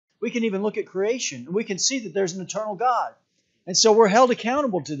We can even look at creation, and we can see that there's an eternal God. And so we're held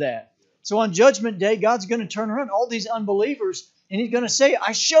accountable to that. So on Judgment Day, God's going to turn around all these unbelievers, and He's going to say,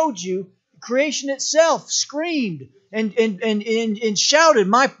 I showed you creation itself screamed and shouted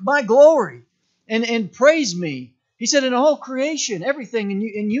my glory and praised me. He said, in all creation, everything,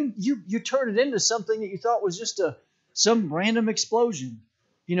 and you turn it into something that you thought was just some random explosion,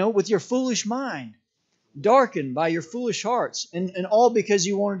 with your foolish mind, darkened by your foolish hearts, and all because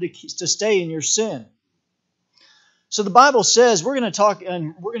you wanted to stay in your sin. So the Bible says, we're going to talk,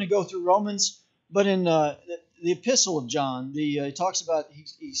 and we're going to go through Romans, but in the epistle of John, he talks about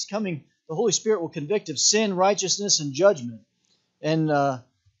he's coming, the Holy Spirit will convict of sin, righteousness, and judgment. And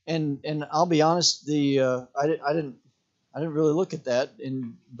I'll be honest, I didn't really look at that,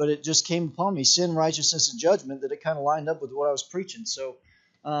 but it just came upon me, sin, righteousness, and judgment, that it kind of lined up with what I was preaching. So,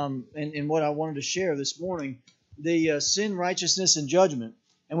 and what I wanted to share this morning, the sin, righteousness, and judgment.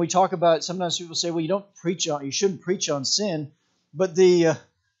 And we talk about, sometimes people say, well, you shouldn't preach on sin, but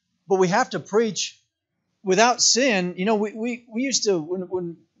we have to preach without sin. We used to,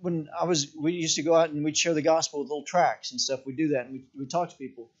 we used to go out and we'd share the gospel with little tracts and stuff. We do that, and we talk to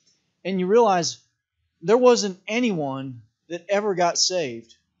people, and you realize there wasn't anyone that ever got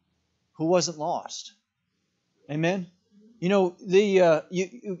saved who wasn't lost. Amen.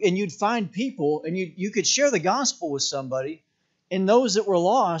 And you'd find people, and you could share the gospel with somebody, and those that were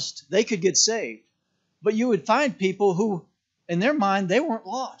lost, they could get saved. But you would find people who, in their mind, they weren't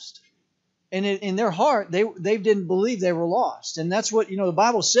lost. And in their heart, they didn't believe they were lost. And that's what, the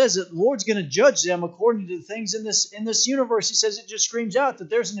Bible says, that the Lord's going to judge them according to the things in this universe. He says, it just screams out that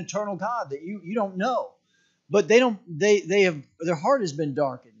there's an eternal God that you don't know. But their heart has been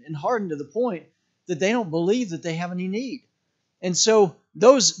darkened and hardened to the point that they don't believe that they have any need. And so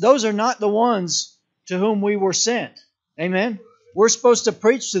those are not the ones to whom we were sent. Amen. We're supposed to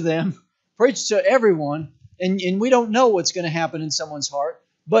preach to them, preach to everyone, and we don't know what's going to happen in someone's heart.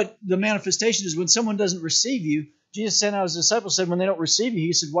 But the manifestation is when someone doesn't receive you. Jesus sent out His disciples, said when they don't receive you,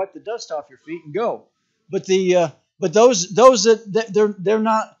 He said, wipe the dust off your feet and go. But those that they're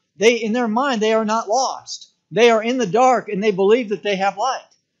not, in their mind, they are not lost. They are in the dark, and they believe that they have light.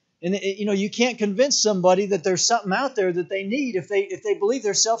 And you can't convince somebody that there's something out there that they need if they believe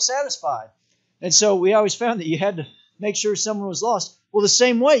they're self-satisfied. And so we always found that you had to make sure someone was lost. Well, the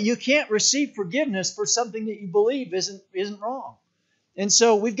same way, you can't receive forgiveness for something that you believe isn't wrong. And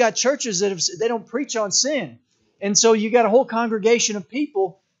so we've got churches they don't preach on sin. And so you got a whole congregation of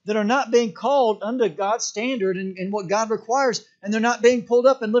people that are not being called under God's standard and what God requires, and they're not being pulled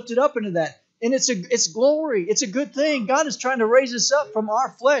up and lifted up into that. And it's glory. It's a good thing. God is trying to raise us up from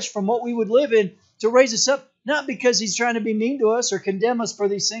our flesh, from what we would live in, to raise us up, not because He's trying to be mean to us or condemn us for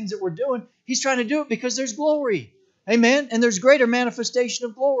these things that we're doing. He's trying to do it because there's glory. Amen. And there's greater manifestation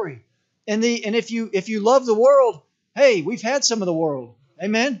of glory. And if you love the world, hey, we've had some of the world.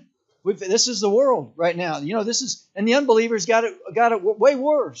 Amen. This is the world right now. And the unbelievers got it way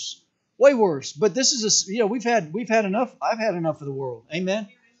worse. Way worse. But this is we've had enough. I've had enough of the world. Amen.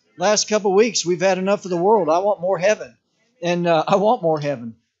 Last couple of weeks we've had enough of the world. I want more heaven. And I want more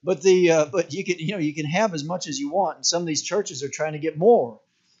heaven. But you can have as much as you want, and some of these churches are trying to get more.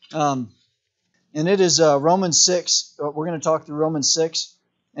 And it is Romans 6. We're going to talk through Romans 6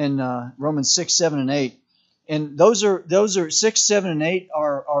 and Romans 6, 7, and 8. And those are 6, 7, and 8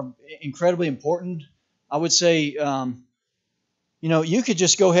 are incredibly important. I would say, you could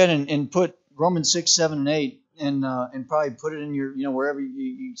just go ahead and put Romans 6, 7, and 8 and probably put it in your, wherever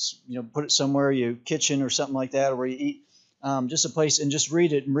you put it somewhere, your kitchen or something like that, or where you eat, just a place, and just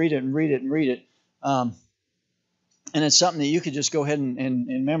read it and read it and read it and read it. And it's something that you could just go ahead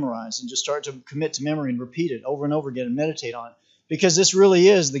and memorize and just start to commit to memory and repeat it over and over again and meditate on it. Because this really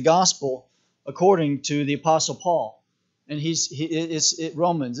is the gospel according to the Apostle Paul. And it's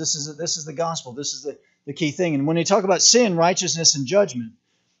Romans. This is the gospel. This is the key thing. And when they talk about sin, righteousness, and judgment,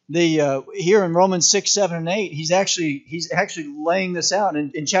 here in Romans 6, 7, and 8, he's actually laying this out.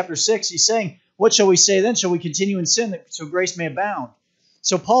 In chapter 6, he's saying, what shall we say then? Shall we continue in sin so grace may abound?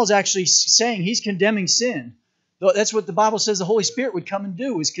 So Paul's actually saying he's condemning sin. That's what the Bible says the Holy Spirit would come and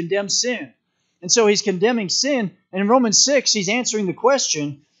do, is condemn sin. And so he's condemning sin. And in Romans 6, he's answering the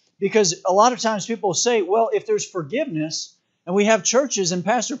question, because a lot of times people say, well, if there's forgiveness, and we have churches, and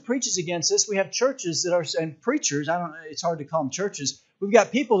pastor preaches against this, we have churches that are, and preachers, it's hard to call them churches. We've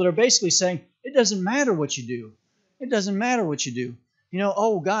got people that are basically saying, it doesn't matter what you do. It doesn't matter what you do.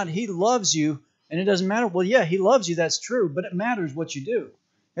 Oh, God, He loves you, and it doesn't matter. Well, yeah, He loves you, that's true, but it matters what you do.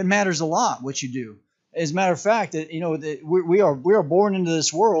 It matters a lot what you do. As a matter of fact, that we are born into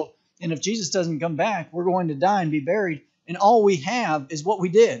this world, and if Jesus doesn't come back, we're going to die and be buried, and all we have is what we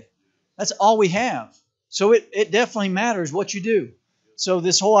did. That's all we have. So it definitely matters what you do. So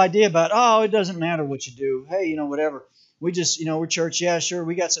this whole idea about, oh, it doesn't matter what you do. Hey, whatever. We just, we're church. Yeah, sure.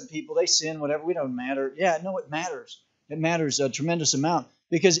 We got some people. They sin, whatever. We don't matter. Yeah, no, it matters. It matters a tremendous amount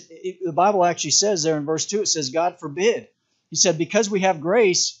because the Bible actually says there in verse 2, it says, God forbid. He said, because we have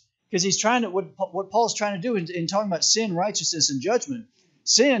grace, because he's trying to, what Paul's trying to do in talking about sin, righteousness, and judgment.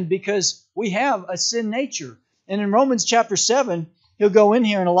 Sin because we have a sin nature. And in Romans chapter 7, he'll go in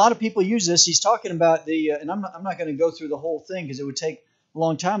here, and a lot of people use this. He's talking about and I'm not going to go through the whole thing because it would take a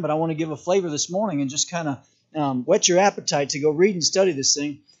long time, but I want to give a flavor this morning and just kind of whet your appetite to go read and study this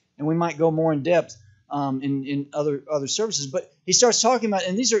thing, and we might go more in depth in other services. But he starts talking about,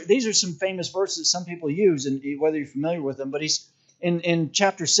 and these are some famous verses some people use, and whether you're familiar with them. But he's in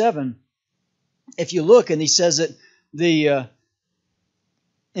chapter 7. If you look, and he says that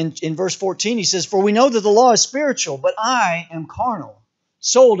in verse 14, he says, "For we know that the law is spiritual, but I am carnal,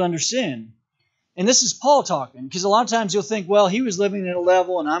 sold under sin." And this is Paul talking, because a lot of times you'll think, well, he was living at a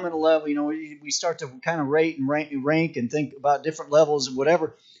level and I'm at a level. We start to kind of rate and rank and think about different levels and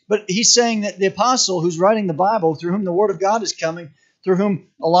whatever. But he's saying that the apostle who's writing the Bible, through whom the Word of God is coming, through whom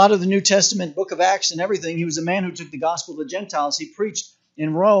a lot of the New Testament, book of Acts and everything, he was a man who took the gospel to the Gentiles. He preached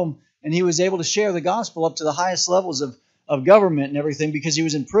in Rome, and he was able to share the gospel up to the highest levels of government and everything because he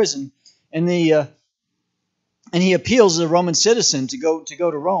was in prison. And he appeals as a Roman citizen to go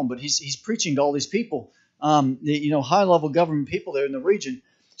to Rome, but he's preaching to all these people, high level government people there in the region.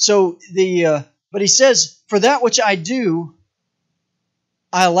 So but he says, "For that which I do,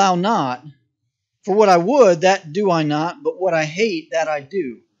 I allow not. For what I would, that do I not. But what I hate, that I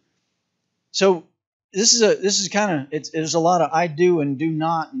do." So this is kind of there's a lot of I do and do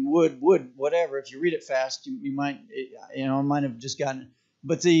not and would whatever. If you read it fast, you might might have just gotten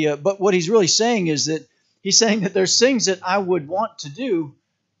it. But what he's really saying is that he's saying that there's things that I would want to do,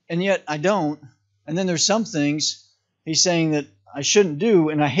 and yet I don't. And then there's some things he's saying that I shouldn't do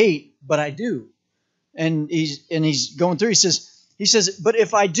and I hate, but I do. And he's going through. He says, but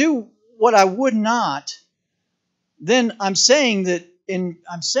if I do what I would not, then I'm saying that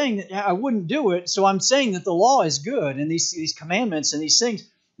I wouldn't do it. So I'm saying that the law is good, and these commandments and these things,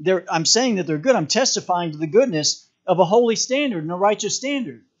 I'm saying that they're good. I'm testifying to the goodness of a holy standard and a righteous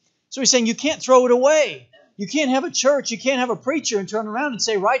standard. So he's saying you can't throw it away. You can't have a church, you can't have a preacher and turn around and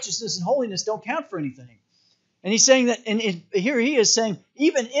say righteousness and holiness don't count for anything. And he's saying that, and here he is saying,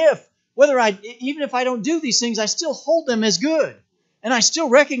 even if I don't do these things, I still hold them as good. And I still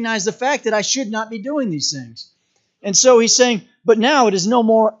recognize the fact that I should not be doing these things. And so he's saying, but now it is no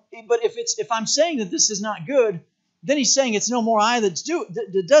more, but if I'm saying that this is not good, then he's saying it's no more I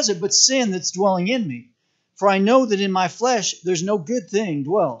that does it, but sin that's dwelling in me. For I know that in my flesh there's no good thing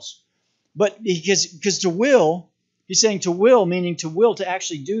dwells. But because to will, he's saying to will, meaning to will to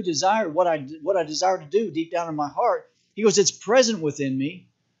actually desire what I desire to do deep down in my heart. He goes, it's present within me.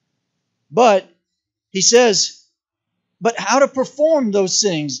 But he says, but how to perform those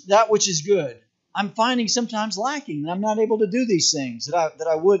things, that which is good, I'm finding sometimes lacking, and I'm not able to do these things that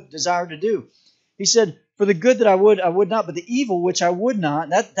I would desire to do. He said, for the good that I would not, but the evil which I would not,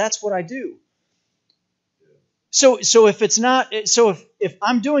 that's what I do. So if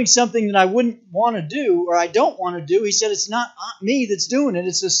I'm doing something that I wouldn't want to do or I don't want to do, he said it's not me that's doing it,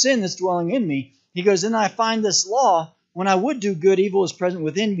 it's the sin that's dwelling in me. He goes, then I find this law, when I would do good, evil is present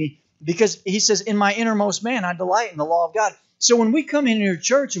within me, because he says, in my innermost man, I delight in the law of God. So when we come in your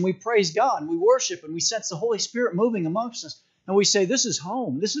church and we praise God and we worship and we sense the Holy Spirit moving amongst us and we say, this is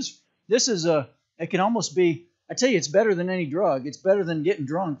home. This is it can almost be, I tell you, it's better than any drug. It's better than getting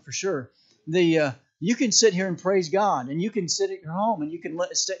drunk for sure. You can sit here and praise God, and you can sit at your home and you can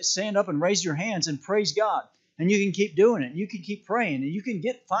stand up and raise your hands and praise God, and you can keep doing it. You can keep praying, and you can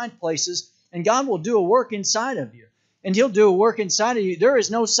find places, and God will do a work inside of you, and He'll do a work inside of you. There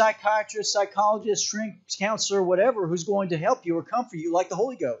is no psychiatrist, psychologist, shrink counselor, whatever, who's going to help you or comfort you like the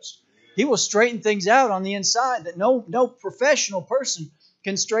Holy Ghost. He will straighten things out on the inside that no professional person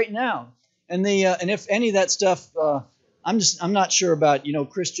can straighten out. And if any of that stuff. I'm not sure about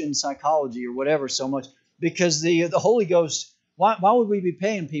Christian psychology or whatever so much, because the Holy Ghost. Why would we be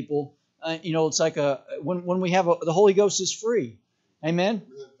paying people? It's like when we have the Holy Ghost is free, amen.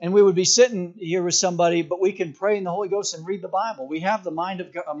 And we would be sitting here with somebody, but we can pray in the Holy Ghost and read the Bible. We have the mind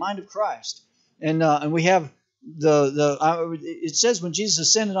of Christ, and we have it says when Jesus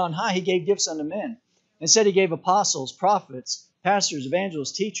ascended on high, He gave gifts unto men, and said He gave apostles, prophets, pastors,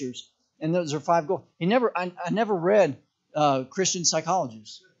 evangelists, teachers, and those are 5 goals. I never read. Christian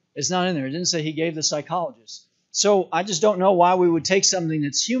psychologists. It's not in there. It didn't say He gave the psychologists. So I just don't know why we would take something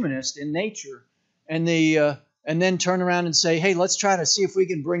that's humanist in nature and and then turn around and say, hey, let's try to see if we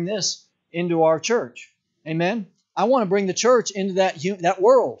can bring this into our church. Amen? I want to bring the church into that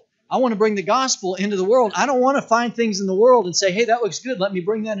world. I want to bring the gospel into the world. I don't want to find things in the world and say, hey, that looks good. Let me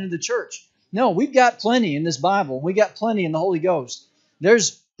bring that into the church. No, we've got plenty in this Bible. We got plenty in the Holy Ghost.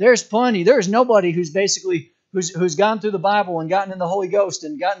 There's plenty. There's nobody who's basically who's gone through the Bible and gotten in the Holy Ghost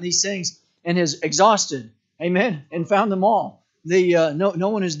and gotten these things and has exhausted, amen, and found them all. No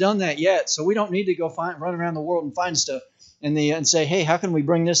one has done that yet. So we don't need to go run around the world and find stuff and say, hey, how can we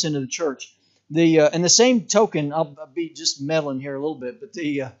bring this into the church? And the same token, I'll be just meddling here a little bit, but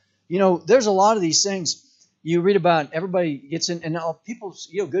there's a lot of these things you read about. Everybody gets in, and people,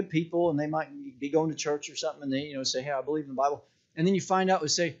 good people, and they might be going to church or something, and they, say, hey, I believe in the Bible, and then you find out,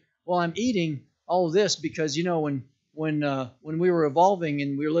 say, well, I'm eating all of this because when we were evolving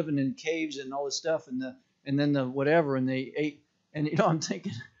and we were living in caves and all this stuff, and then the whatever, and they ate, and I'm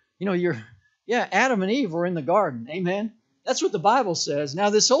thinking, Adam and Eve were in the garden, amen. That's what the Bible says. Now,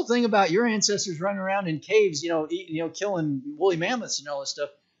 this whole thing about your ancestors running around in caves, killing woolly mammoths and all this stuff,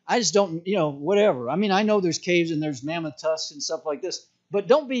 I just don't, whatever. I mean, I know there's caves and there's mammoth tusks and stuff like this, but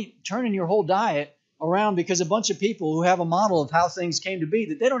don't be turning your whole diet around because a bunch of people who have a model of how things came to be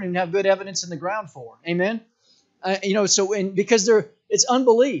that they don't even have good evidence in the ground for. Amen? Because it's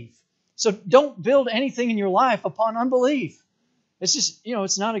unbelief. So don't build anything in your life upon unbelief. It's just,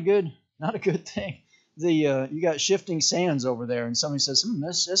 it's not a good thing. You got shifting sands over there, and somebody says,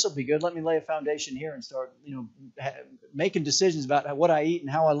 this will be good. Let me lay a foundation here and start, making decisions about what I eat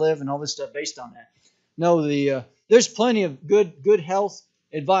and how I live and all this stuff based on that. No, there's plenty of good health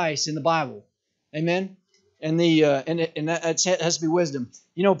advice in the Bible, amen. And that has to be wisdom.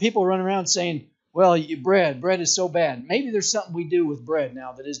 People run around saying, well, bread is so bad. Maybe there's something we do with bread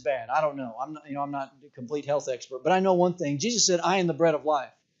now that is bad. I don't know. I'm not a complete health expert, but I know one thing. Jesus said, I am the bread of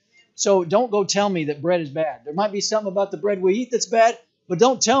life. So don't go tell me that bread is bad. There might be something about the bread we eat that's bad, but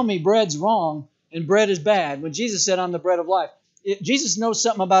don't tell me bread's wrong and bread is bad. When Jesus said, I'm the bread of life, Jesus knows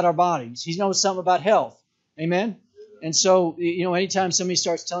something about our bodies. He knows something about health. Amen? And so, anytime somebody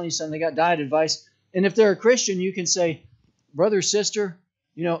starts telling you something, they got diet advice, and if they're a Christian, you can say, brother, sister,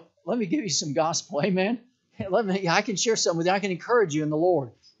 let me give you some gospel. Amen? I can share something with you. I can encourage you in the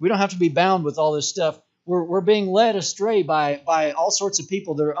Lord. We don't have to be bound with all this stuff. We're being led astray by all sorts of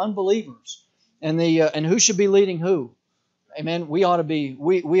people that are unbelievers, and who should be leading who? Amen. We ought to be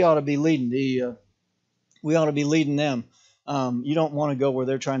leading we ought to be leading them. You don't want to go where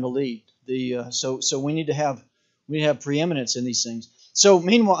they're trying to lead. So we need to have preeminence in these things. So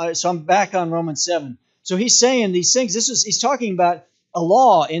meanwhile, I'm back on Romans 7. So he's saying these things. He's talking about a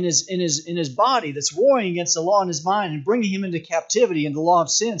law in his body that's warring against the law in his mind and bringing him into captivity in the law of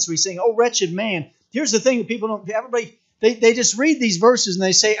sin. So he's saying, oh, wretched man. Here's the thing that people don't, everybody, they just read these verses and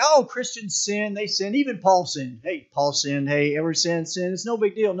they say, oh, Christians sin, they sin. Even Paul sinned. Hey, Paul sinned. Hey, every sin. It's no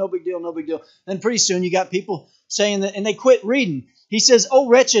big deal, no big deal, no big deal. And pretty soon you got people saying that, and they quit reading. He says, oh,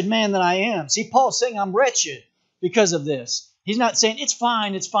 wretched man that I am. See, Paul's saying I'm wretched because of this. He's not saying it's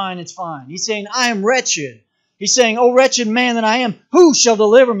fine, it's fine, it's fine. He's saying I am wretched. He's saying, oh, wretched man that I am, who shall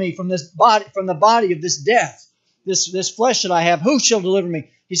deliver me from this body, from the body of this death, this flesh that I have? Who shall deliver me?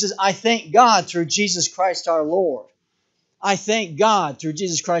 He says, I thank God through Jesus Christ our Lord. I thank God through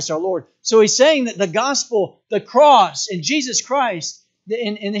Jesus Christ our Lord. So he's saying that the gospel, the cross, and Jesus Christ,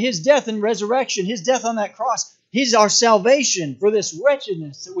 in his death and resurrection, his death on that cross, he's our salvation for this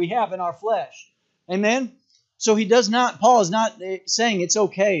wretchedness that we have in our flesh. Amen? So Paul is not saying it's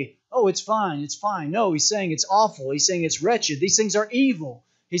okay. Oh, it's fine, it's fine. No, he's saying it's awful. He's saying it's wretched. These things are evil.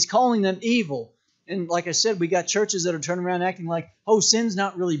 He's calling them evil. And like I said, we got churches that are turning around acting like, oh, sin's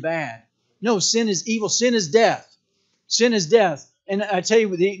not really bad. No, sin is evil. Sin is death. Sin is death. And I tell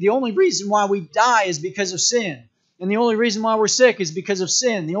you, the only reason why we die is because of sin. And the only reason why we're sick is because of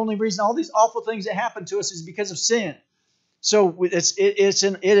sin. The only reason all these awful things that happen to us is because of sin. So it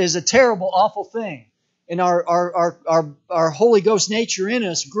is a terrible, awful thing. And our Holy Ghost nature in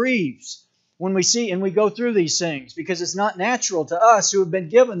us grieves when we see and we go through these things, because it's not natural to us who have been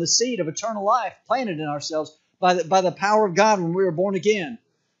given the seed of eternal life planted in ourselves by the power of God when we were born again.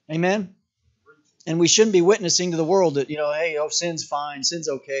 Amen? And we shouldn't be witnessing to the world that, hey, sin's fine, sin's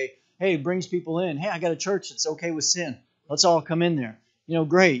okay. Hey, it brings people in. Hey, I got a church that's okay with sin. Let's all come in there.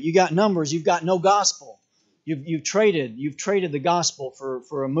 Great. You got numbers. You've got no gospel. You've traded the gospel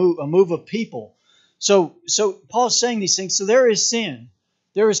for a move of people. So Paul's saying these things. So there is sin.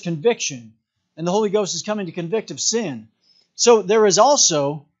 There is conviction. And the Holy Ghost is coming to convict of sin. So there is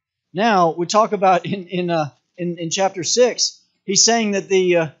also, now we talk about in chapter 6, he's saying that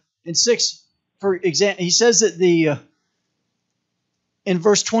in 6, for example, he says that in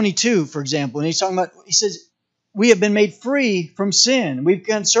verse 22, for example, and he's talking about, he says, we have been made free from sin. We've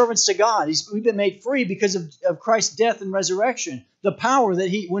become servants to God. We've been made free because of Christ's death and resurrection. The power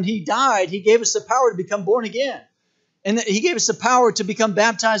that when He died, He gave us the power to become born again. And He gave us the power to become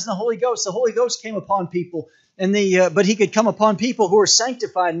baptized in the Holy Ghost. The Holy Ghost came upon people, but He could come upon people who are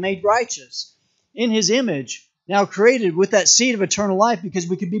sanctified and made righteous in His image, now created with that seed of eternal life, because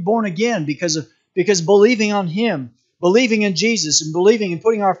we could be born again because believing on Him, believing in Jesus, and believing and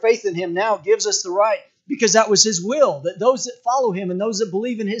putting our faith in Him now gives us the right, because that was His will, that those that follow Him and those that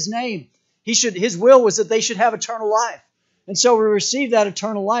believe in His name, His will was that they should have eternal life. And so we receive that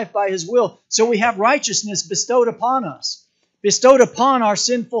eternal life by His will. So we have righteousness bestowed upon us, bestowed upon our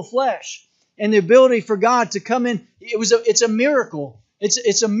sinful flesh, and the ability for God to come in. It's a miracle.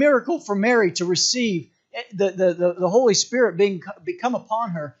 It's a miracle for Mary to receive the Holy Spirit become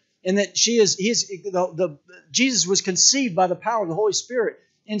upon her, and that Jesus was conceived by the power of the Holy Spirit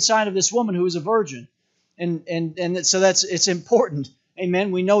inside of this woman who was a virgin, and so it's important.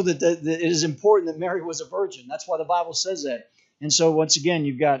 Amen. We know that it is important that Mary was a virgin. That's why the Bible says that. And so once again,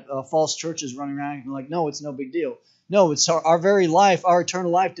 you've got false churches running around and like, no, it's no big deal. No, it's our very life, our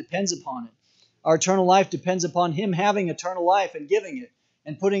eternal life depends upon it. Our eternal life depends upon Him having eternal life and giving it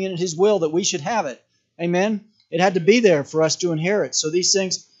and putting it in His will that we should have it. Amen. It had to be there for us to inherit. So these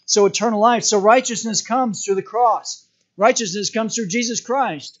things, so eternal life, so righteousness comes through the cross. Righteousness comes through Jesus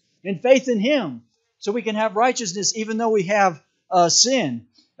Christ and faith in Him. So we can have righteousness even though we have sin,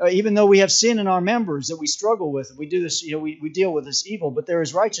 even though we have sin in our members that we struggle with. We do this, we deal with this evil, but there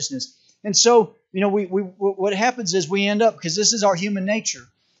is righteousness. And so, what happens is we end up, because this is our human nature,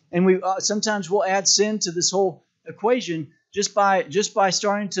 and we sometimes we'll add sin to this whole equation just by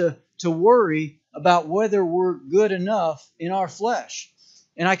starting to worry about whether we're good enough in our flesh.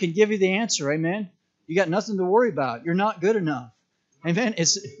 And I can give you the answer, amen. You got nothing to worry about. You're not good enough. Amen.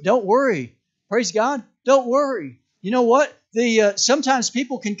 Don't worry. Praise God. Don't worry. You know what? Sometimes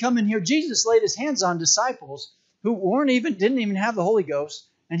people can come in here. Jesus laid His hands on disciples who didn't even have the Holy Ghost,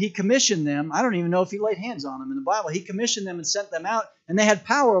 and He commissioned them. I don't even know if He laid hands on them in the Bible. He commissioned them and sent them out, and they had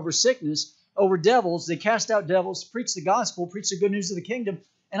power over sickness, over devils. They cast out devils, preached the gospel, preached the good news of the kingdom.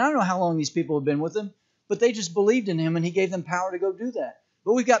 And I don't know how long these people have been with Him, but they just believed in Him, and He gave them power to go do that.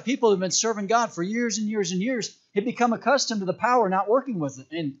 But we've got people who have been serving God for years and years and years, have become accustomed to the power not working with it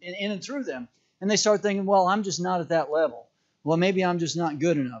in and through them. And they start thinking, well, I'm just not at that level. Well, maybe I'm just not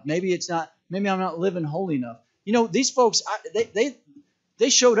good enough. Maybe I'm not living holy enough. These folks, they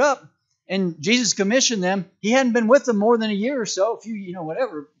showed up and Jesus commissioned them. He hadn't been with them more than a year or so,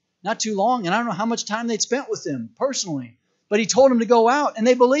 whatever, not too long. And I don't know how much time they'd spent with Him personally, but He told them to go out, and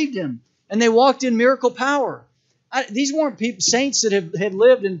they believed Him, and they walked in miracle power. These weren't saints that had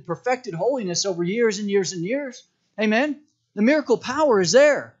lived in perfected holiness over years and years and years. Amen. The miracle power is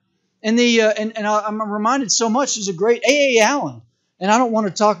there. And I'm reminded so much. There's a great A.A. Allen, and I don't want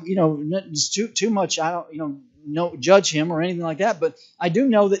to talk, just too much. I don't, judge him or anything like that. But I do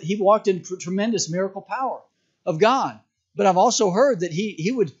know that he walked in tremendous miracle power of God. But I've also heard that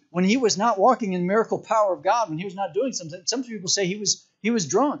he would, when he was not walking in miracle power of God, when he was not doing something. Some people say he was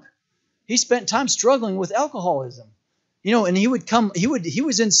drunk. He spent time struggling with alcoholism, and he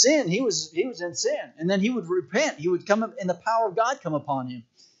was in sin. He was in sin, and then he would repent. He would come up, and the power of God come upon him.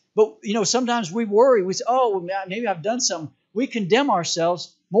 But, sometimes we worry. We say, oh, maybe I've done something. We condemn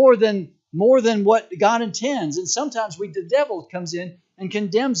ourselves more than what God intends. And sometimes the devil comes in and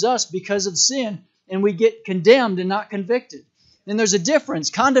condemns us because of sin, and we get condemned and not convicted. And there's a difference.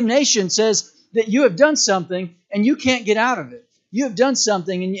 Condemnation says that you have done something and you can't get out of it. You have done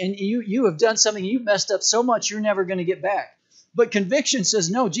something and you have done something and you've messed up so much you're never going to get back. But conviction says,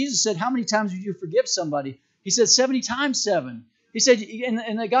 no. Jesus said, how many times would you forgive somebody? He said 70 times 7. He said,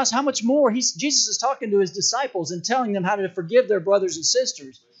 in the gospel, how much more? Jesus is talking to His disciples and telling them how to forgive their brothers and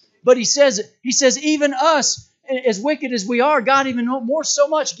sisters. But he says, even us, as wicked as we are, God even more so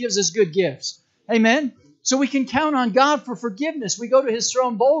much gives us good gifts. Amen? So we can count on God for forgiveness. We go to His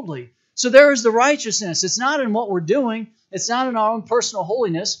throne boldly. So there is the righteousness. It's not in what we're doing. It's not in our own personal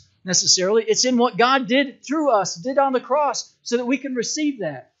holiness necessarily. It's in what God did through us, did on the cross, so that we can receive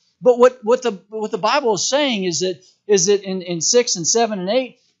that. But what the Bible is saying is that in 6 and 7 and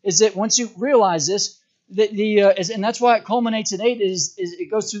 8 is that once you realize this, that and that's why it culminates in 8 is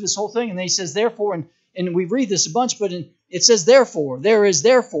it goes through this whole thing, and then He says therefore, and we read this a bunch, but it says therefore, there is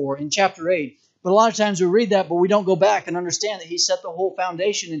therefore in chapter 8. But a lot of times we read that, but we don't go back and understand that He set the whole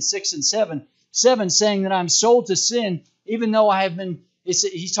foundation in 6 and 7. 7 saying that I'm sold to sin, even though I have been.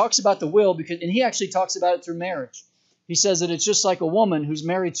 He talks about the will and He actually talks about it through marriage. He says that it's just like a woman who's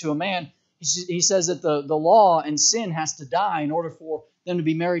married to a man. He says that the law and sin has to die in order for them to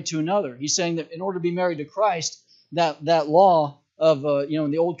be married to another. He's saying that in order to be married to Christ, that law of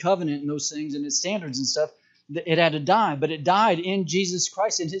in the old covenant and those things and its standards and stuff, it had to die, but it died in Jesus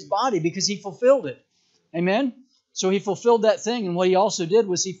Christ, in his body, because he fulfilled it. Amen? So he fulfilled that thing, and what he also did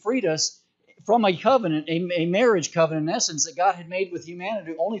was he freed us from a covenant, a marriage covenant in essence, that God had made with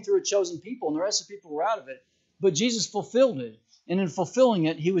humanity only through a chosen people, and the rest of the people were out of it. But Jesus fulfilled it, and in fulfilling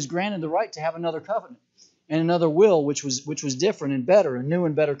it, he was granted the right to have another covenant and another will, which was different and better, a new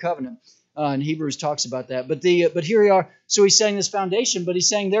and better covenant. And Hebrews talks about that. But here we are. So he's saying this foundation, but he's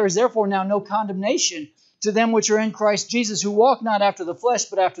saying there is therefore now no condemnation to them which are in Christ Jesus, who walk not after the flesh,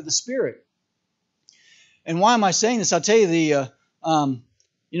 but after the Spirit. And why am I saying this? I'll tell you the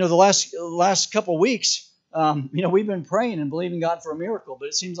last couple of weeks, we've been praying and believing God for a miracle, but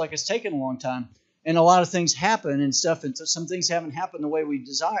it seems like it's taken a long time, and a lot of things happen and stuff, and some things haven't happened the way we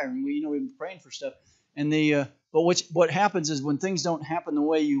desire, and we've been praying for stuff, and but what happens is when things don't happen the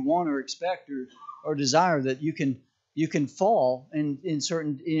way you want or expect or desire, that you can fall and in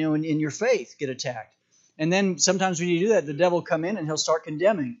certain in your faith get attacked, and then sometimes when you do that, the devil will come in and he'll start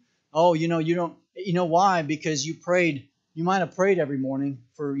condemning. Oh, you don't. You know why? Because you prayed. You might have prayed every morning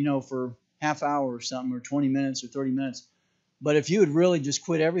for half hour or something, or 20 minutes or 30 minutes. But if you had really just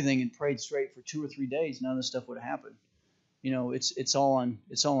quit everything and prayed straight for 2 or 3 days, none of this stuff would have happened. It's all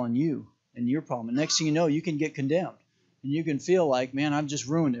on you and your problem. And next thing you know, you can get condemned, and you can feel like, man, I've just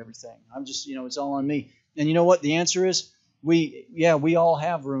ruined everything. I'm just, it's all on me. And you know what the answer is? We all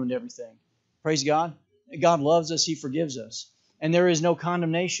have ruined everything. Praise God. God loves us. He forgives us, and there is no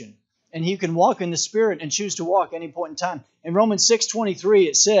condemnation. And you can walk in the Spirit and choose to walk any point in time. In Romans 6:23,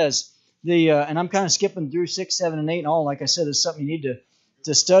 it says, and I'm kind of skipping through 6, 7, and 8 and all. Like I said, it's something you need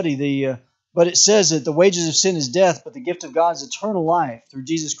to study. But it says that the wages of sin is death, but the gift of God is eternal life through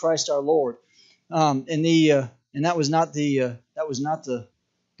Jesus Christ our Lord. And that was not the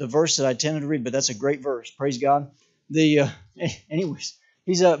verse that I tended to read, but that's a great verse. Praise God. Anyways,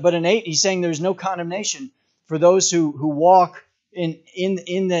 but in 8, he's saying there's no condemnation for those who walk not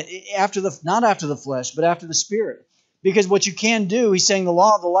after the flesh, but after the Spirit. Because what you can do, he's saying the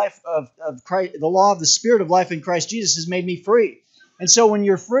law of the life of Christ, the law of the Spirit of life in Christ Jesus has made me free. And so when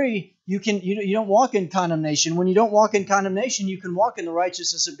you're free, you don't walk in condemnation. When you don't walk in condemnation, you can walk in the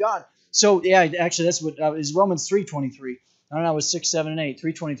righteousness of God. So actually that's what is Romans 3:23. I don't know, it was 6, 7, and 8.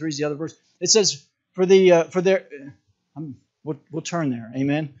 3:23 is the other verse. It says we'll turn there.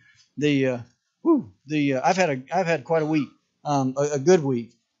 Amen. I've had quite a week. A good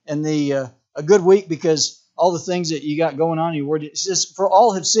week, and a good week because all the things that you got going on in your word. It says, "For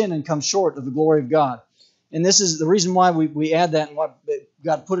all have sinned and come short of the glory of God." And this is the reason why we add that, and why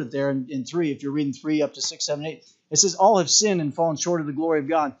God put it there in 3. If you're reading 3 up to 6, 7, 8, it says, "All have sinned and fallen short of the glory of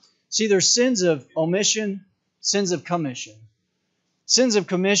God." See, there's sins of omission, sins of commission. Sins of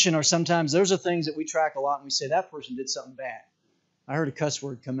commission are sometimes, those are things that we track a lot, and we say that person did something bad. I heard a cuss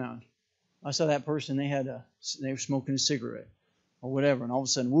word come out. I saw that person, they were smoking a cigarette or whatever, and all of a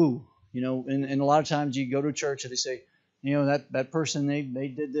sudden, woo, and a lot of times you go to a church and they say, that person, they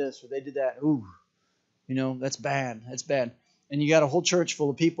did this or they did that. Ooh, that's bad. That's bad. And you got a whole church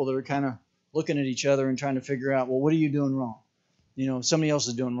full of people that are kind of looking at each other and trying to figure out, well, what are you doing wrong? Somebody else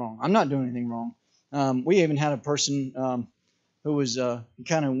is doing wrong. I'm not doing anything wrong. We even had a person who was, he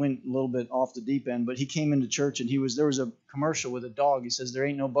kind of went a little bit off the deep end, but he came into church and there was a commercial with a dog. He says, "There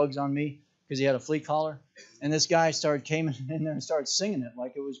ain't no bugs on me," because he had a flea collar. And this guy came in there and started singing it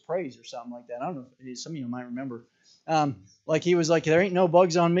like it was praise or something like that. I don't know if some of you might remember. Like he was like, "There ain't no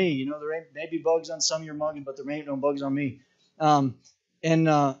bugs on me. There ain't maybe bugs on some of your mugging, but there ain't no bugs on me."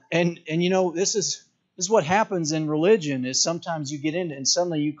 This is what happens in religion is sometimes you get into it and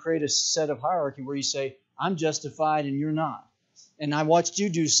suddenly you create a set of hierarchy where you say, "I'm justified and you're not. And I watched you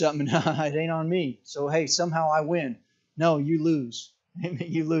do something, it ain't on me. So, hey, somehow I win." No, you lose.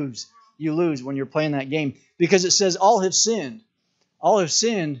 You lose. You lose when you're playing that game. Because it says all have sinned. All have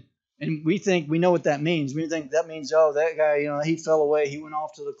sinned, and we think we know what that means. We think that means, oh, that guy, he fell away. He went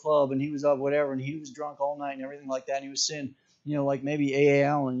off to the club, and he was whatever, and he was drunk all night and everything like that, and he was sin. Like maybe A.A.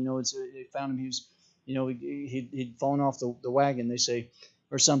 Allen, they found him, he was, he'd fallen off the wagon, they say,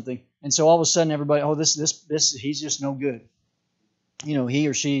 or something. And so all of a sudden everybody, oh, this he's just no good. He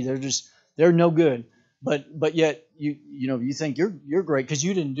or she, they're no good. But yet you think you're great because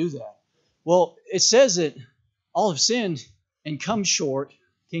you didn't do that. Well, it says that all have sinned and come short,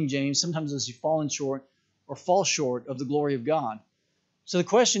 King James, sometimes as you fallen short or fall short of the glory of God. So the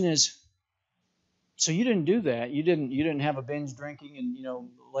question is, so you didn't do that. You didn't have a binge drinking and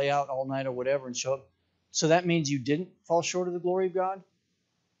lay out all night or whatever and show up. So that means you didn't fall short of the glory of God?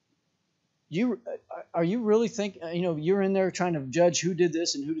 Are you really you're in there trying to judge who did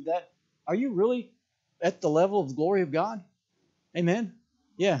this and who did that? Are you really at the level of the glory of God? Amen.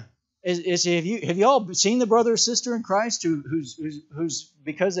 Yeah. Have you all seen the brother or sister in Christ who's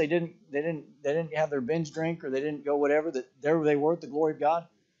because they didn't have their binge drink or they didn't go whatever, that there they were at the glory of God?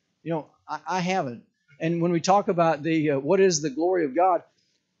 I haven't. And when we talk about the what is the glory of God,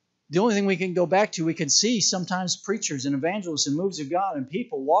 the only thing we can go back to, we can see sometimes preachers and evangelists and moves of God and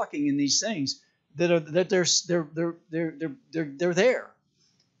people walking in these things that they're there,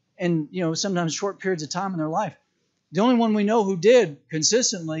 and sometimes short periods of time in their life. The only one we know who did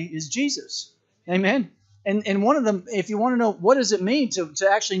consistently is Jesus. Amen. And one of them, if you want to know what does it mean to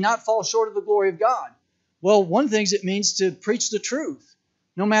actually not fall short of the glory of God, well, one thing it means to preach the truth,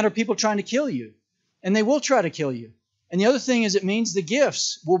 no matter people trying to kill you, and they will try to kill you. And the other thing is it means the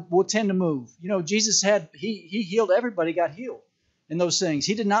gifts will tend to move. Jesus he healed everybody, got healed in those things.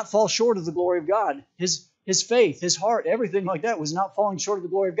 He did not fall short of the glory of God. His faith, his heart, everything like that was not falling short of the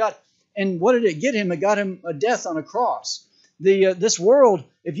glory of God. And what did it get him? It got him a death on a cross. This world,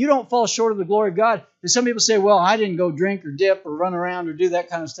 if you don't fall short of the glory of God, some people say, well, I didn't go drink or dip or run around or do that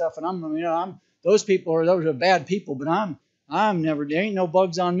kind of stuff, and those are bad people, but I'm never, there ain't no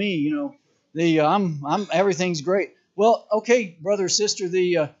bugs on me, everything's great. Well, okay, brother or sister,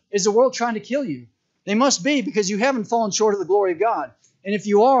 is the world trying to kill you? They must be, because you haven't fallen short of the glory of God. And if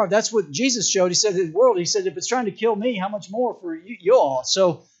you are, that's what Jesus showed. He said, the world, he said, if it's trying to kill me, how much more for you all?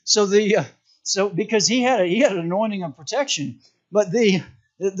 So because he had an anointing of protection. But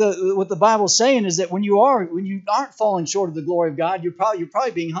what the Bible's saying is that when you aren't falling short of the glory of God, you're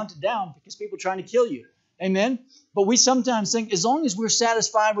probably being hunted down because people are trying to kill you. Amen. But we sometimes think as long as we're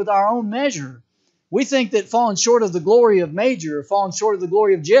satisfied with our own measure, we think that falling short of the glory of Major, or falling short of the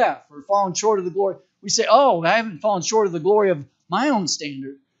glory of Jeff, or falling short of the glory, we say, oh, I haven't fallen short of the glory of my own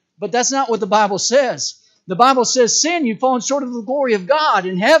standard. But that's not what the Bible says. The Bible says, sin, you've fallen short of the glory of God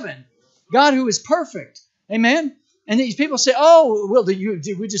in heaven. God who is perfect. Amen? And these people say, oh, well,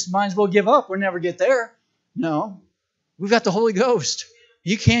 we just might as well give up. We'll never get there. No. We've got the Holy Ghost.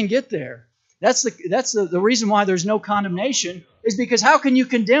 You can get there. That's the reason why there's no condemnation, is because how can you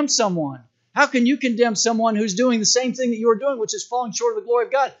condemn someone? How can you condemn someone who's doing the same thing that you are doing, which is falling short of the glory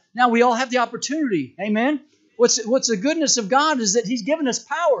of God? Now we all have the opportunity. Amen? What's the goodness of God is that He's given us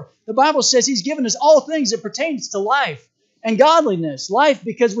power. The Bible says He's given us all things that pertains to life and godliness. Life,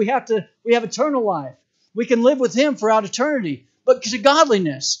 because we have eternal life. We can live with Him throughout eternity. But to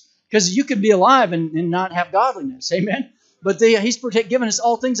godliness, because you can be alive and not have godliness. Amen? But He's given us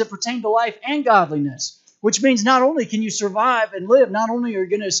all things that pertain to life and godliness, which means not only can you survive and live, not only are you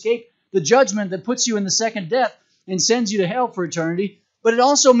going to escape the judgment that puts you in the second death and sends you to hell for eternity, but it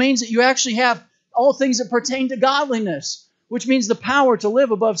also means that you actually have all things that pertain to godliness, which means the power to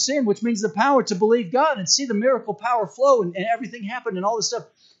live above sin, which means the power to believe God and see the miracle power flow and everything happen and all this stuff.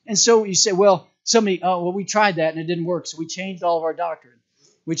 And so you say, well, we tried that and it didn't work, so we changed all of our doctrine.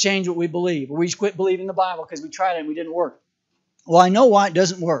 We changed what we believe. Or we quit believing the Bible because we tried it and we didn't work. Well, I know why it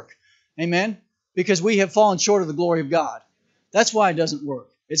doesn't work. Amen? Because we have fallen short of the glory of God. That's why it doesn't work.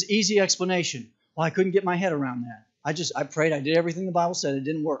 It's an easy explanation. Well, I couldn't get my head around that. I prayed, I did everything the Bible said, it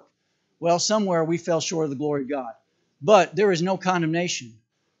didn't work. Well, somewhere we fell short of the glory of God. But there is no condemnation,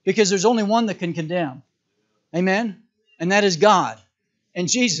 because there's only one that can condemn. Amen? And that is God. And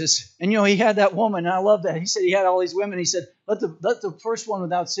Jesus. And He had that woman, and I love that. He said He had all these women. He said, let the first one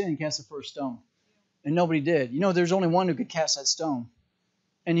without sin cast the first stone. And nobody did. There's only one who could cast that stone.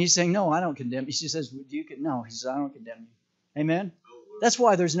 And He's saying, no, I don't condemn you. She says, no. He says, I don't condemn you. Amen? That's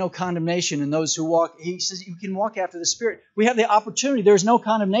why there's no condemnation in those who walk. He says you can walk after the Spirit. We have the opportunity. There's no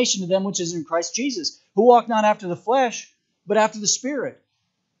condemnation to them which is in Christ Jesus, who walk not after the flesh, but after the Spirit.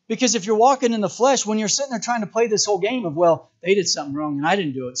 Because if you're walking in the flesh, when you're sitting there trying to play this whole game of, well, they did something wrong and I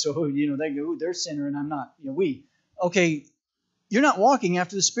didn't do it, so they go, they're a sinner and I'm not. Okay, you're not walking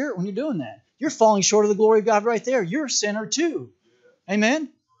after the Spirit when you're doing that. You're falling short of the glory of God right there. You're a sinner too. Amen.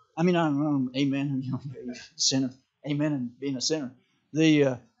 I mean, amen. Sinner. Amen. And being a sinner.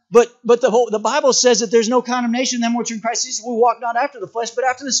 But the Bible says that there's no condemnation in them which are in Christ Jesus. We walk not after the flesh, but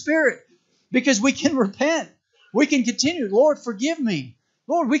after the Spirit, because we can repent. We can continue. Lord, forgive me.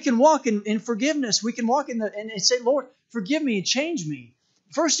 Lord, we can walk in forgiveness. We can walk and say, Lord, forgive me and change me.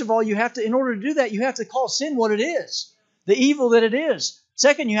 First of all, in order to do that, you have to call sin what it is, the evil that it is.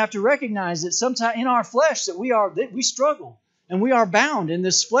 Second, you have to recognize that sometimes in our flesh that we struggle and we are bound in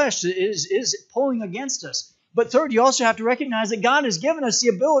this flesh that is pulling against us. But third, you also have to recognize that God has given us the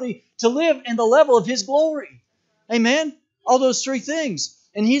ability to live in the level of His glory. Amen? All those three things.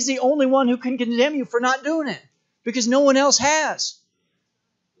 And He's the only one who can condemn you for not doing it, because no one else has.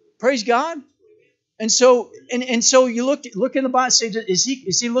 Praise God. And so you look in the Bible and say,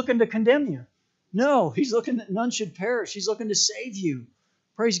 is he looking to condemn you? No, He's looking that none should perish. He's looking to save you.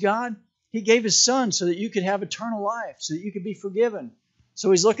 Praise God. He gave His Son so that you could have eternal life, so that you could be forgiven.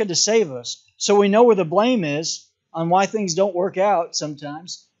 So He's looking to save us. So we know where the blame is on why things don't work out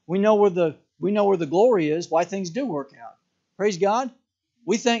sometimes. We know where the glory is, why things do work out. Praise God.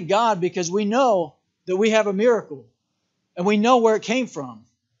 We thank God because we know that we have a miracle. And we know where it came from.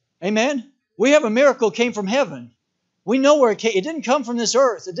 Amen? We have a miracle came from heaven. We know where it came. It didn't come from this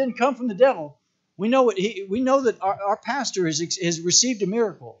earth. It didn't come from the devil. We know that our pastor has received a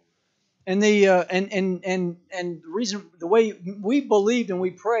miracle. And the reason, the way we believed and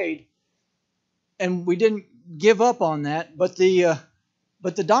we prayed, and we didn't give up on that, but the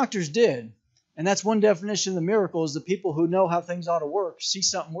doctors did. And that's one definition of the miracle, is the people who know how things ought to work see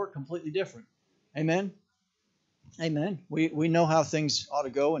something work completely different. Amen? Amen. We know how things ought to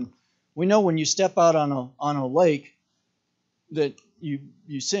go, and we know when you step out on a lake that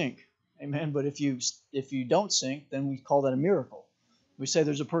you sink. Amen. But if you don't sink, then we call that a miracle. We say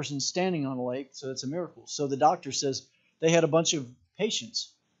there's a person standing on a lake, so it's a miracle. So the doctor says they had a bunch of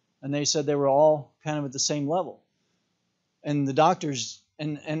patients, and they said they were all kind of at the same level. And the doctors,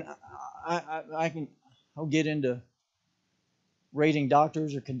 and I'll get into rating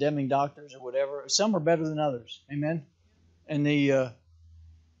doctors or condemning doctors or whatever. Some are better than others. Amen. And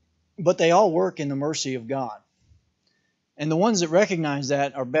but they all work in the mercy of God. And the ones that recognize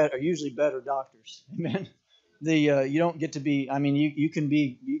that are usually better doctors. Amen. You don't get to be. I mean, you can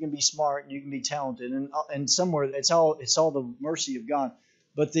be smart and you can be talented, and somewhere it's all the mercy of God.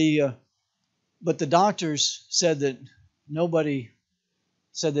 But the doctors said that nobody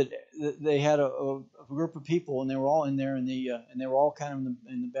said that they had a group of people, and they were all in there, and they were all kind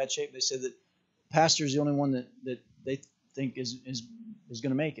of in the bad shape. They said that pastor is the only one that they think is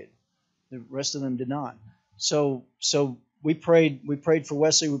going to make it. The rest of them did not. So we prayed for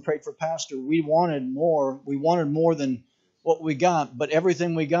Wesley. We prayed for pastor. We wanted more. We wanted more than what we got, but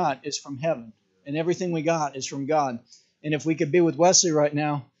everything we got is from heaven, and everything we got is from God. And if we could be with Wesley right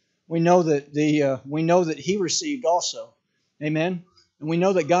now, we know that he received also. Amen. And we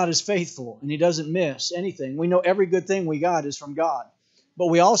know that God is faithful and He doesn't miss anything. We know every good thing we got is from God. But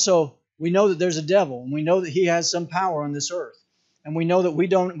we know that there's a devil, and we know that he has some power on this earth. And we know that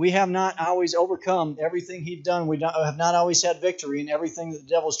we have not always overcome everything He's done. We have not always had victory in everything that the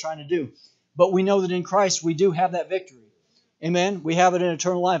devil's trying to do. But we know that in Christ we do have that victory. Amen. We have it in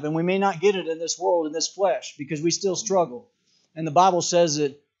eternal life. And we may not get it in this world, in this flesh, because we still struggle. And the Bible says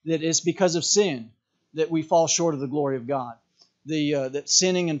that it's because of sin that we fall short of the glory of God. That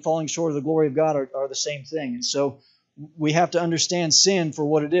sinning and falling short of the glory of God are the same thing. And so we have to understand sin for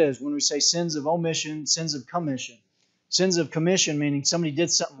what it is. When we say sins of omission, sins of commission. Sins of commission meaning somebody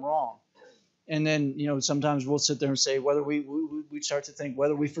did something wrong. And then, sometimes we'll sit there and say whether we start to think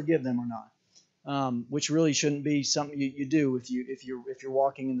whether we forgive them or not. Which really shouldn't be something you do if you're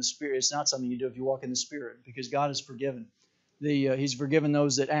walking in the Spirit. It's not something you do if you walk in the Spirit, because God is forgiven. He's forgiven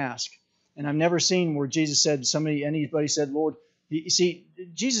those that ask. And I've never seen where Jesus said anybody said, Lord, you see,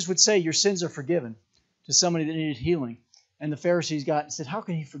 Jesus would say your sins are forgiven to somebody that needed healing. And the Pharisees said, how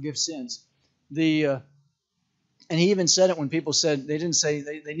can He forgive sins? And He even said it when people said, they didn't say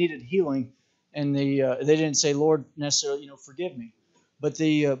they needed healing, and they didn't say, Lord, necessarily, forgive me. But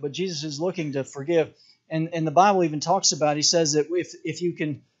Jesus is looking to forgive. And the Bible even talks about, He says that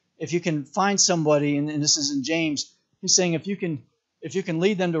if you can find somebody, and this is in James, He's saying if you can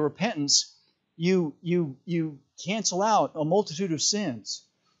lead them to repentance, you cancel out a multitude of sins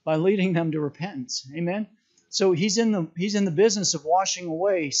by leading them to repentance. Amen. So He's in the business of washing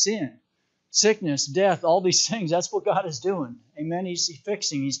away sin, sickness, death, all these things. That's what God is doing. Amen. He's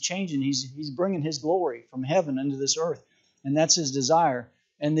fixing, He's changing, He's bringing His glory from heaven into this earth, and that's His desire.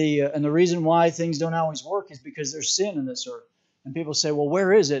 And the reason why things don't always work is because there's sin in this earth. And people say, well,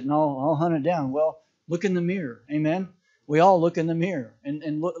 where is it? And I'll hunt it down. Well, look in the mirror. Amen. We all look in the mirror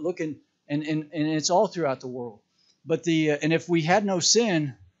and look and it's all throughout the world. But and if we had no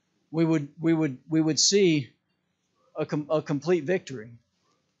sin, we would see a complete victory.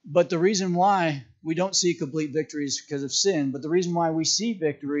 But the reason why we don't see complete victory is because of sin. But the reason why we see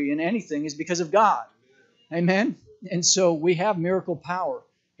victory in anything is because of God. Amen. And so we have miracle power,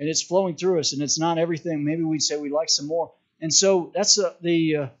 and it's flowing through us, and it's not everything. Maybe we'd say we'd like some more. And so that's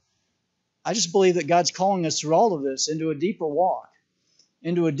I just believe that God's calling us through all of this into a deeper walk,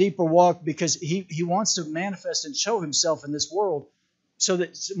 because He wants to manifest and show Himself in this world so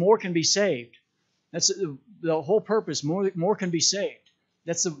that more can be saved. That's the whole purpose. More can be saved.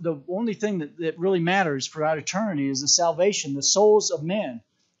 That's the only thing that really matters throughout eternity is the salvation, the souls of men.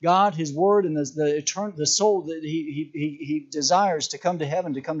 God, His Word, and the soul that He desires to come to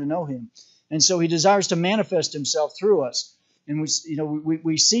heaven, to come to know Him. And so he desires to manifest himself through us. And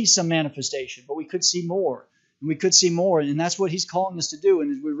we see some manifestation, but we could see more. And we could see more, and that's what he's calling us to do.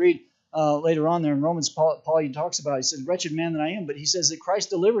 And as we read later on there in Romans, Paul he talks about it. He says, wretched man that I am. But he says that Christ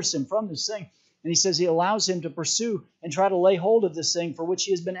delivers him from this thing. And he says he allows him to pursue and try to lay hold of this thing for which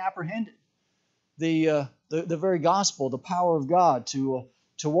he has been apprehended. The very gospel, the power of God to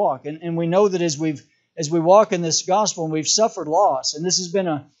walk. And we know that as we walk in this gospel and we've suffered loss, and this has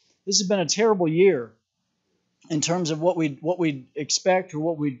been a terrible year in terms of what we'd expect or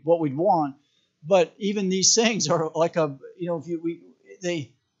what we'd want. But even these things are like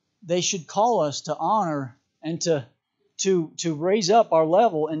they should call us to honor and to raise up our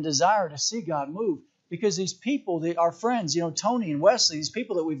level and desire to see God move. Because these people, our friends, Tony and Wesley, these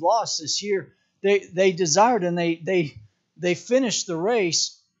people that we've lost this year, they desired and they finished the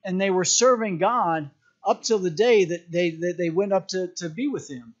race, and they were serving God up till the day that they went up to be with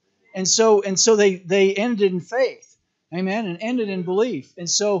Him. And so they ended in faith, amen, and ended in belief. And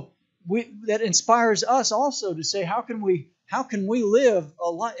so that inspires us also to say, how can we live a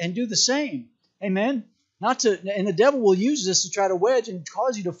life and do the same, amen? And the devil will use this to try to wedge and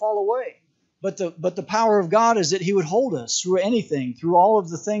cause you to fall away. But the power of God is that He would hold us through anything, through all of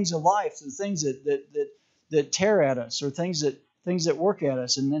the things of life, the things that tear at us, or things that work at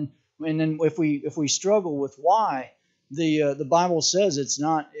us. And then if we struggle with why, the Bible says it's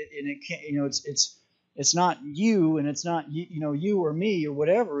not, and it can't, it's not you, and it's not you or me or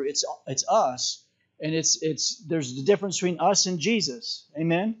whatever. It's us, and there's the difference between us and Jesus,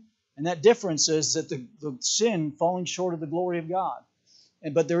 amen. And that difference is that the sin falling short of the glory of God.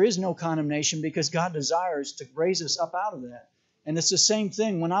 But there is no condemnation, because God desires to raise us up out of that. And it's the same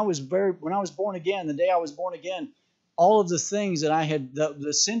thing when I was born again. The day I was born again, all of the things that I had,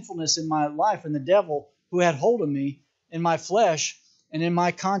 the sinfulness in my life, and the devil who had hold of me in my flesh and in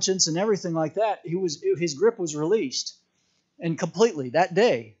my conscience and everything like that, his grip was released, and completely that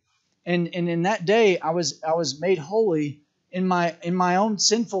day. And in that day, I was made holy in my own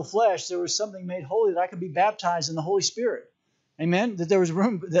sinful flesh. There was something made holy that I could be baptized in the Holy Spirit. Amen. That there was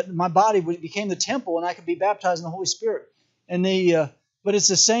room, that my body became the temple, and I could be baptized in the Holy Spirit. And but it's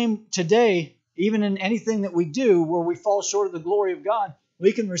the same today. Even in anything that we do where we fall short of the glory of God,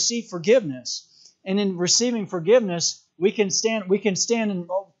 we can receive forgiveness. And in receiving forgiveness, we can stand in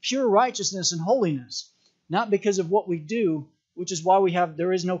pure righteousness and holiness, not because of what we do, which is why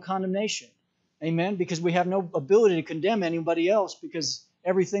there is no condemnation. Amen. Because we have no ability to condemn anybody else, because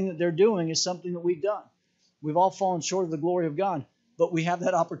everything that they're doing is something that we've done. We've all fallen short of the glory of God, but we have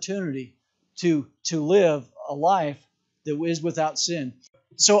that opportunity to live a life that is without sin.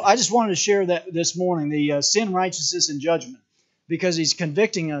 So I just wanted to share that this morning, the sin, righteousness, and judgment, because He's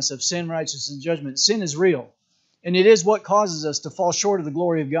convicting us of sin, righteousness, and judgment. Sin is real, and it is what causes us to fall short of the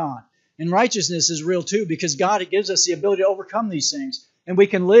glory of God. And righteousness is real too, because God gives us the ability to overcome these things, and we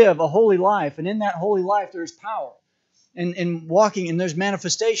can live a holy life. And in that holy life, there's power, and walking, and there's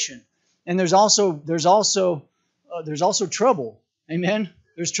manifestation, and there's also trouble. Amen.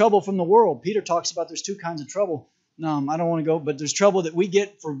 There's trouble from the world. Peter talks about there's two kinds of trouble. I don't want to go, but there's trouble that we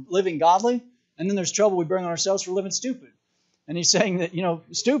get for living godly, and then there's trouble we bring on ourselves for living stupid. And he's saying that,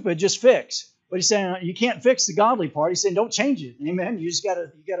 stupid, just fix. But he's saying you can't fix the godly part. He's saying don't change it. Amen. You just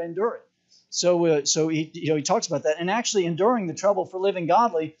gotta endure it. So he talks about that, and actually enduring the trouble for living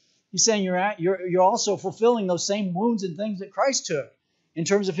godly, he's saying you're also fulfilling those same wounds and things that Christ took in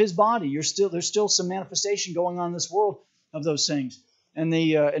terms of His body. There's still some manifestation going on in this world of those things. And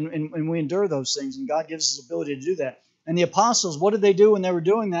we endure those things, and God gives us the ability to do that. And the apostles, what did they do when they were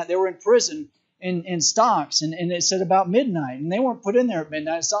doing that? They were in prison in stocks, and it said about midnight, and they weren't put in there at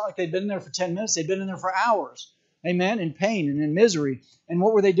midnight. It's not like they'd been in there for 10 minutes. They'd been in there for hours, amen, in pain and in misery. And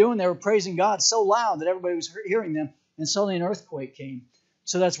what were they doing? They were praising God so loud that everybody was hearing them, and suddenly an earthquake came.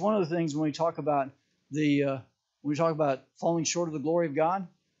 So that's one of the things when we talk about falling short of the glory of God,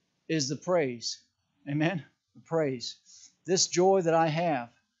 is the praise, amen, the praise. This joy that I have,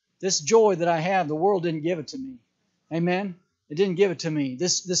 the world didn't give it to me. Amen? It didn't give it to me.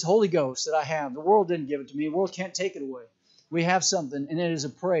 This Holy Ghost that I have, the world didn't give it to me. The world can't take it away. We have something, and it is a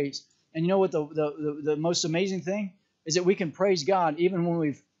praise. And you know what the most amazing thing is? That we can praise God even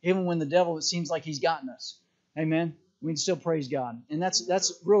when the devil, it seems like he's gotten us. Amen? We can still praise God. And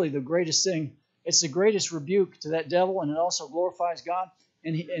that's really the greatest thing. It's the greatest rebuke to that devil, and it also glorifies God.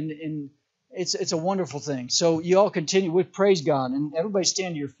 And it's a wonderful thing. So you all continue with praise God, and everybody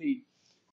stand to your feet.